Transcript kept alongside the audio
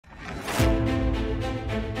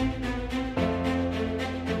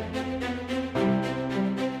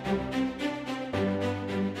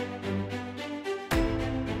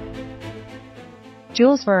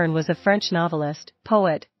Jules Verne was a French novelist,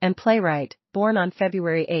 poet, and playwright, born on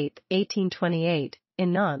February 8, 1828,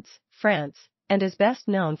 in Nantes, France, and is best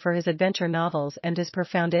known for his adventure novels and his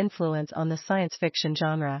profound influence on the science fiction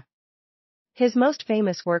genre. His most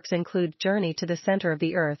famous works include Journey to the Center of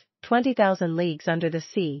the Earth, 20,000 Leagues Under the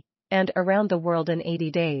Sea, and Around the World in 80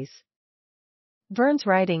 Days. Verne's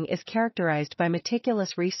writing is characterized by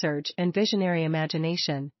meticulous research and visionary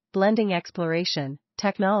imagination, blending exploration,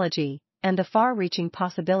 technology, and the far-reaching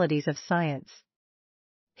possibilities of science.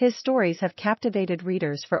 His stories have captivated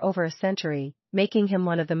readers for over a century, making him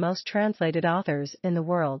one of the most translated authors in the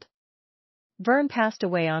world. Verne passed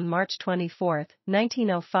away on March 24,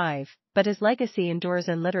 1905, but his legacy endures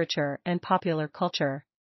in literature and popular culture.